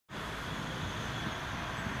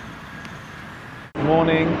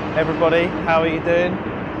Morning everybody, how are you doing?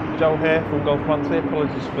 Joel here from Golf Monthly.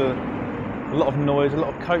 Apologies for a lot of noise, a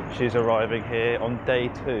lot of coaches arriving here on day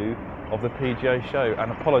 2 of the PGA show, and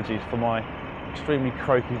apologies for my extremely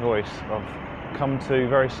croaky voice. I've come to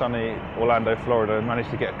very sunny Orlando, Florida and managed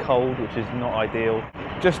to get a cold, which is not ideal.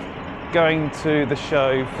 Just going to the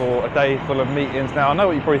show for a day full of meetings. Now I know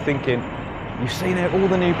what you're probably thinking, you've seen it, all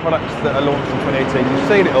the new products that are launched in 2018, you've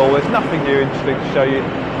seen it all, there's nothing new interesting to show you.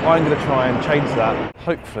 I'm going to try and change that.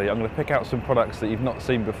 Hopefully I'm going to pick out some products that you've not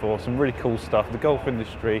seen before, some really cool stuff. The golf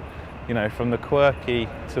industry, you know, from the quirky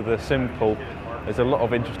to the simple, there's a lot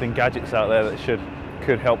of interesting gadgets out there that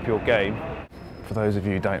could help your game. For those of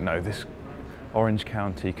you who don't know, this Orange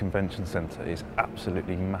County Convention Centre is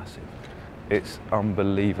absolutely massive. It's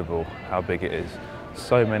unbelievable how big it is.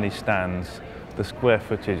 So many stands, the square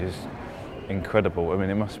footage is incredible. I mean,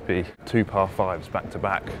 it must be 2 par 5s back to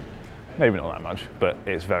back. Maybe not that much, but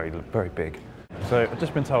it's very, very big. So I've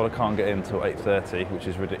just been told I can't get in until 8:30, which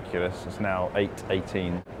is ridiculous. It's now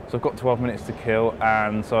 8:18. So I've got 12 minutes to kill,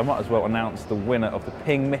 and so I might as well announce the winner of the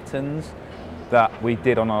ping mittens that we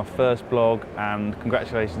did on our first blog, and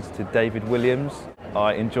congratulations to David Williams.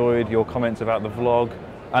 I enjoyed your comments about the vlog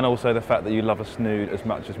and also the fact that you love a snood as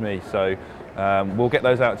much as me. So we'll get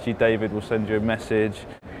those out to you, David. We'll send you a message.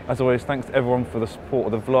 As always, thanks to everyone for the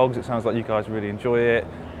support of the vlogs. It sounds like you guys really enjoy it,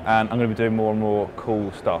 and I'm going to be doing more and more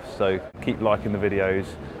cool stuff. So keep liking the videos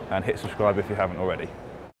and hit subscribe if you haven't already.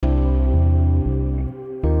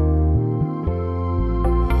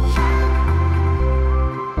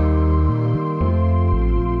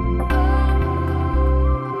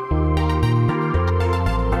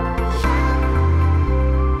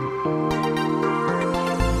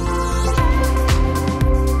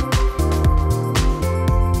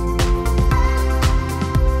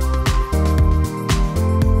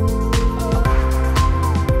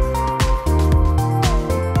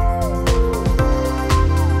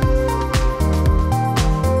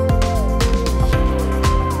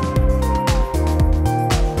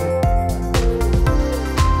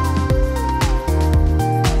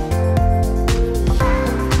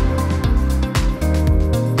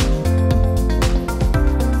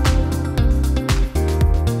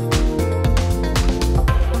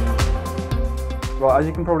 Right, as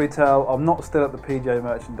you can probably tell, I'm not still at the PGA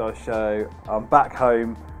merchandise show. I'm back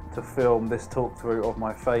home to film this talk through of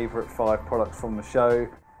my favourite 5 products from the show.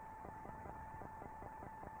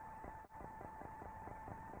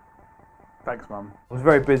 Thanks, Mum. I was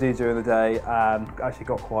very busy during the day and actually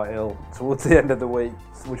got quite ill towards the end of the week,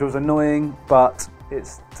 which was annoying, but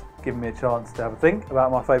it's given me a chance to have a think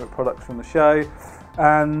about my favourite products from the show.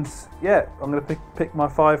 And yeah, I'm going to pick my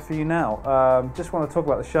 5 for you now. Just want to talk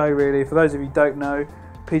about the show really. For those of you who don't know,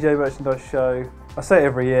 PGA Merchandise Show, I say it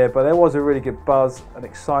every year, but there was a really good buzz and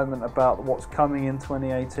excitement about what's coming in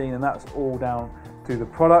 2018, and that's all down to the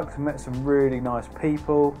products. I met some really nice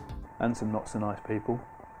people and some not so nice people.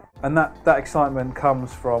 And that excitement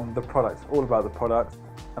comes from the products, all about the products.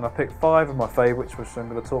 And I picked 5 of my favourites, which I'm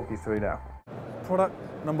going to talk you through now. Product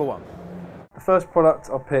number 1. The first product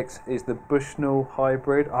I picked is the Bushnell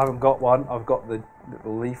Hybrid. I haven't got one, I've got the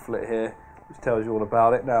little leaflet here which tells you all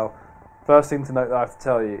about it. Now, first thing to note that I have to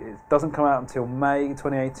tell you, it doesn't come out until May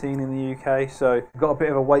 2018 in the UK, so you've got a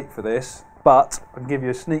bit of a wait for this, but I can give you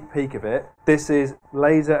a sneak peek of it. This is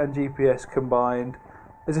laser and GPS combined.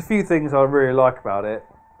 There's a few things I really like about it.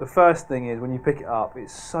 The first thing is when you pick it up,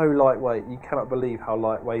 it's so lightweight, you cannot believe how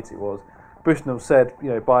lightweight it was. Bushnell said, you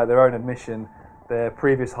know, by their own admission, their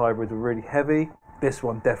previous hybrids were really heavy. This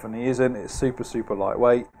one definitely isn't. It's super, super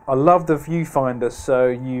lightweight. I love the viewfinder. So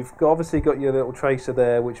you've obviously got your little tracer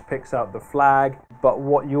there which picks out the flag, but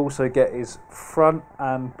what you also get is front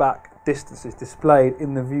and back distances displayed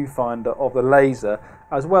in the viewfinder of the laser,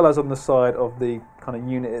 as well as on the side of the kind of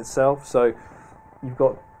unit itself. So you've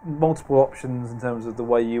got multiple options in terms of the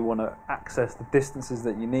way you want to access the distances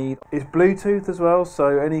that you need. It's Bluetooth as well,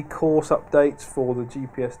 so any course updates for the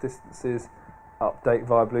GPS distances update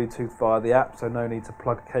via Bluetooth via the app, so no need to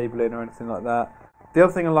plug a cable in or anything like that. The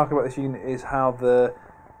other thing I like about this unit is how the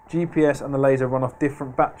GPS and the laser run off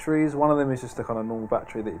different batteries. One of them is just a kind of normal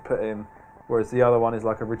battery that you put in, whereas the other one is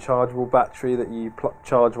like a rechargeable battery that you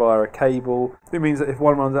charge via a cable. It means that if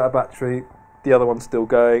one runs out of battery, the other one's still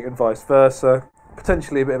going, and vice versa.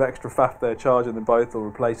 Potentially a bit of extra faff there charging them both or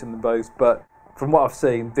replacing them both, but from what I've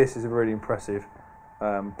seen, this is a really impressive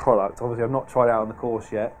product. Obviously I've not tried it out on the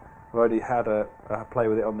course yet. I've already had a play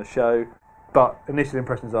with it on the show, but initial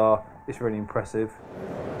impressions are it's really impressive.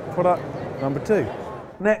 Product number 2.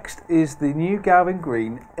 Next is the new Galvin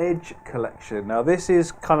Green Edge collection. Now this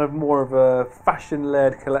is kind of more of a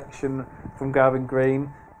fashion-led collection from Galvin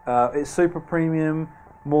Green. It's super premium,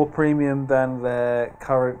 more premium than their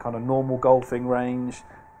current kind of normal golfing range.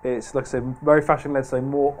 It's, like I said, very fashion-led, so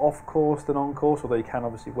more off-course than on-course, although you can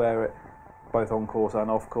obviously wear it both on-course and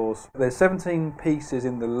off-course. There's 17 pieces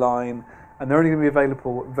in the line, and they're only going to be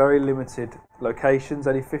available at very limited locations.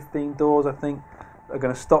 Only 15 doors, I think, are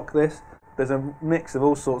going to stock this. There's a mix of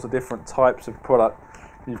all sorts of different types of product.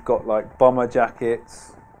 You've got like bomber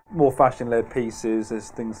jackets, more fashion-led pieces. There's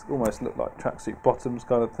things almost look like tracksuit bottoms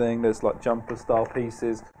kind of thing. There's like jumper-style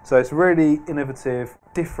pieces. So it's really innovative,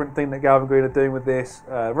 different thing that Galvin Green are doing with this.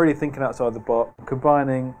 Really thinking outside the box,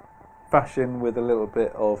 combining fashion with a little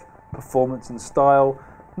bit of performance and style.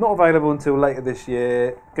 Not available until later this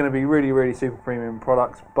year. Going to be really, really super premium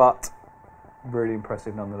products, but really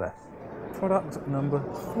impressive nonetheless. Product number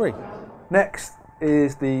 3. Next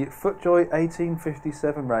is the FootJoy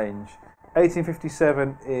 1857 range.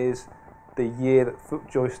 1857 is the year that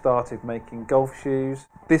FootJoy started making golf shoes.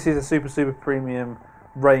 This is a super, super premium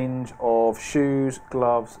range of shoes,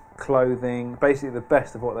 gloves, clothing, basically the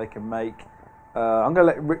best of what they can make. I'm going to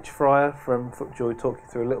let Rich Fryer from FootJoy talk you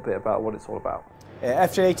through a little bit about what it's all about.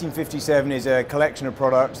 FJ 1857 is a collection of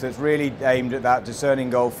products that's really aimed at that discerning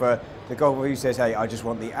golfer, the golfer who says, hey, I just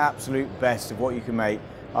want the absolute best of what you can make.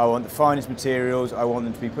 I want the finest materials, I want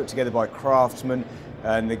them to be put together by craftsmen,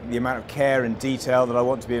 and the amount of care and detail that I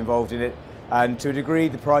want to be involved in it. And to a degree,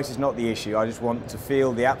 the price is not the issue. I just want to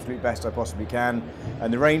feel the absolute best I possibly can.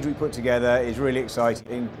 And the range we put together is really exciting.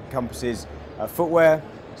 It encompasses footwear,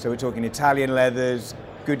 so we're talking Italian leathers,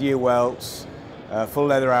 Goodyear welts, full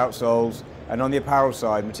leather outsoles, and on the apparel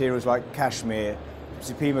side, materials like cashmere,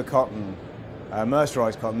 Supima cotton,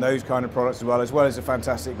 mercerized cotton, those kind of products as well as a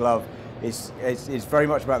fantastic glove. It's very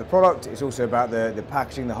much about the product, it's also about the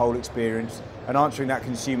packaging, the whole experience, and answering that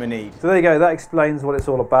consumer need. So there you go, that explains what it's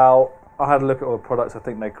all about. I had a look at all the products, I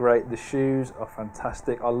think they're great. The shoes are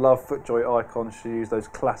fantastic. I love FootJoy Icon shoes, those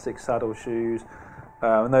classic saddle shoes,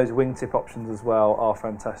 and those wingtip options as well are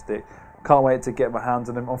fantastic. Can't wait to get my hands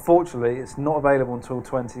on them. Unfortunately, it's not available until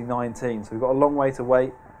 2019, so we've got a long way to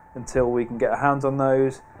wait until we can get our hands on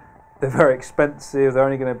those. They're very expensive, they're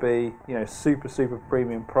only going to be, you know, super, super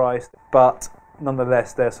premium priced, but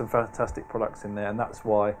nonetheless, there's some fantastic products in there, and that's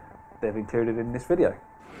why they've included in this video.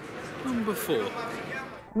 Number 4.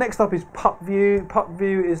 Next up is Putt View. Putt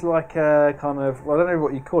View is like a kind of, well, I don't know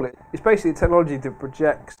what you call it. It's basically a technology that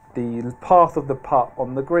projects the path of the putt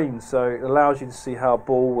on the green, so it allows you to see how a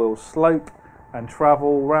ball will slope and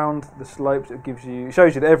travel around the slopes. It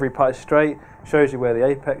shows you that every putt is straight, shows you where the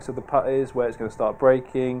apex of the putt is, where it's going to start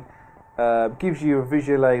breaking. Gives you a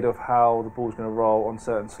visual aid of how the ball's going to roll on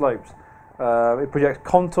certain slopes. It projects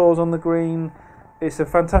contours on the green. It's a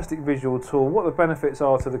fantastic visual tool. What the benefits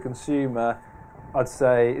are to the consumer, I'd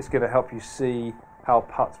say it's going to help you see how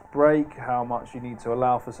putts break, how much you need to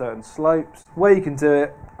allow for certain slopes. Where you can do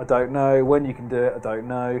it, I don't know. When you can do it, I don't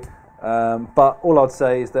know. But all I'd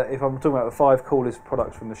say is that if I'm talking about the 5 coolest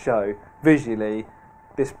products from the show, visually,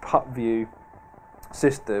 this Putt View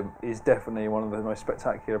system is definitely one of the most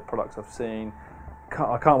spectacular products I've seen.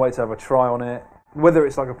 I can't wait to have a try on it. Whether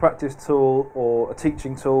it's like a practice tool or a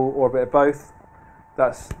teaching tool or a bit of both,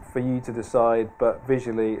 that's for you to decide, but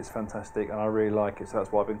visually it's fantastic and I really like it, so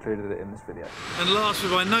that's why I've included it in this video. And last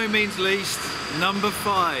but by no means least, number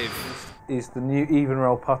 5. Is the new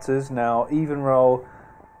Evnroll putters. Now Evnroll,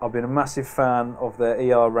 I've been a massive fan of their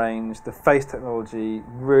ER range. The face technology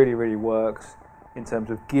really, really works in terms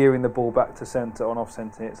of gearing the ball back to centre on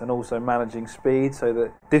off-centre hits, and also managing speed so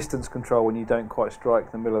that distance control when you don't quite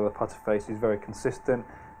strike the middle of the putter face is very consistent.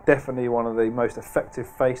 Definitely one of the most effective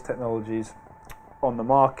face technologies on the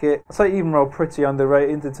market. I'd say Evnroll pretty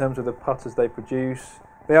underrated in terms of the putters they produce.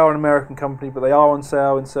 They are an American company, but they are on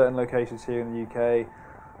sale in certain locations here in the UK,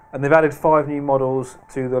 and they've added 5 new models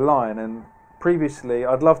to the line. And previously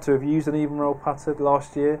I'd love to have used an Evnroll putter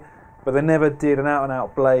last year, but they never did an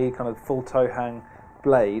out-and-out blade, kind of full toe hang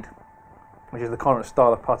blade, which is the current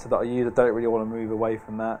style of putter that I use. I don't really want to move away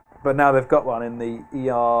from that. But now they've got one in the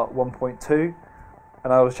ER 1.2,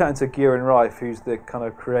 and I was chatting to Galvin Rife, who's the kind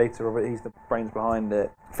of creator of it, he's the brains behind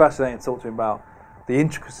it. Fascinating to talk to him about the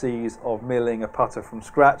intricacies of milling a putter from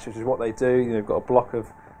scratch, which is what they do. You know, they've got a block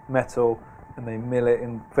of metal and they mill it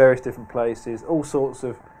in various different places, all sorts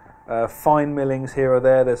of fine millings here or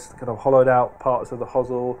there. There's kind of hollowed out parts of the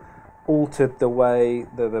hosel, altered the way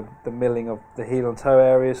the milling of the heel and toe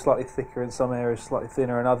areas, slightly thicker in some areas, slightly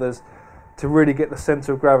thinner in others, to really get the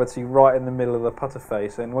centre of gravity right in the middle of the putter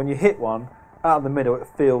face. And when you hit one out of the middle, it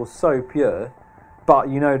feels so pure, but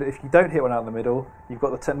you know that if you don't hit one out of the middle, you've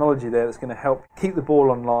got the technology there that's going to help keep the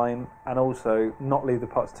ball on line and also not leave the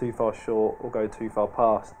putts too far short or go too far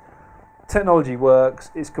past. Technology works,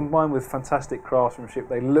 it's combined with fantastic craftsmanship,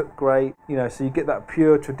 they look great, you know, so you get that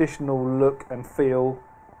pure traditional look and feel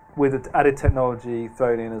with added technology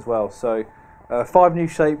thrown in as well. So 5 new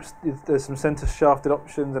shapes, there's some centre shafted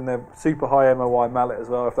options, and they're super high MOI mallet as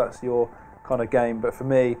well if that's your kind of game. But for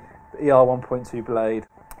me, the ER 1.2 blade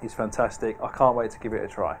is fantastic. I can't wait to give it a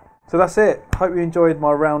try. So that's it. Hope you enjoyed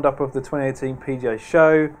my roundup of the 2018 PGA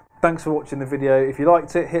show. Thanks for watching the video. If you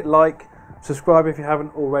liked it, hit like, subscribe if you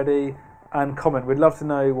haven't already, and comment. We'd love to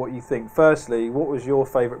know what you think. Firstly, what was your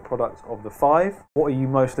favourite product of the 5? What are you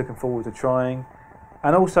most looking forward to trying?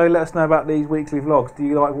 And also let us know about these weekly vlogs. Do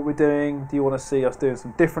you like what we're doing? Do you want to see us doing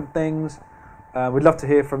some different things? We'd love to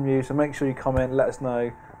hear from you, so make sure you comment, let us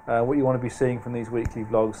know what you want to be seeing from these weekly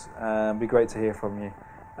vlogs. It'd be great to hear from you.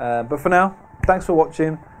 But for now, thanks for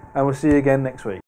watching, and we'll see you again next week.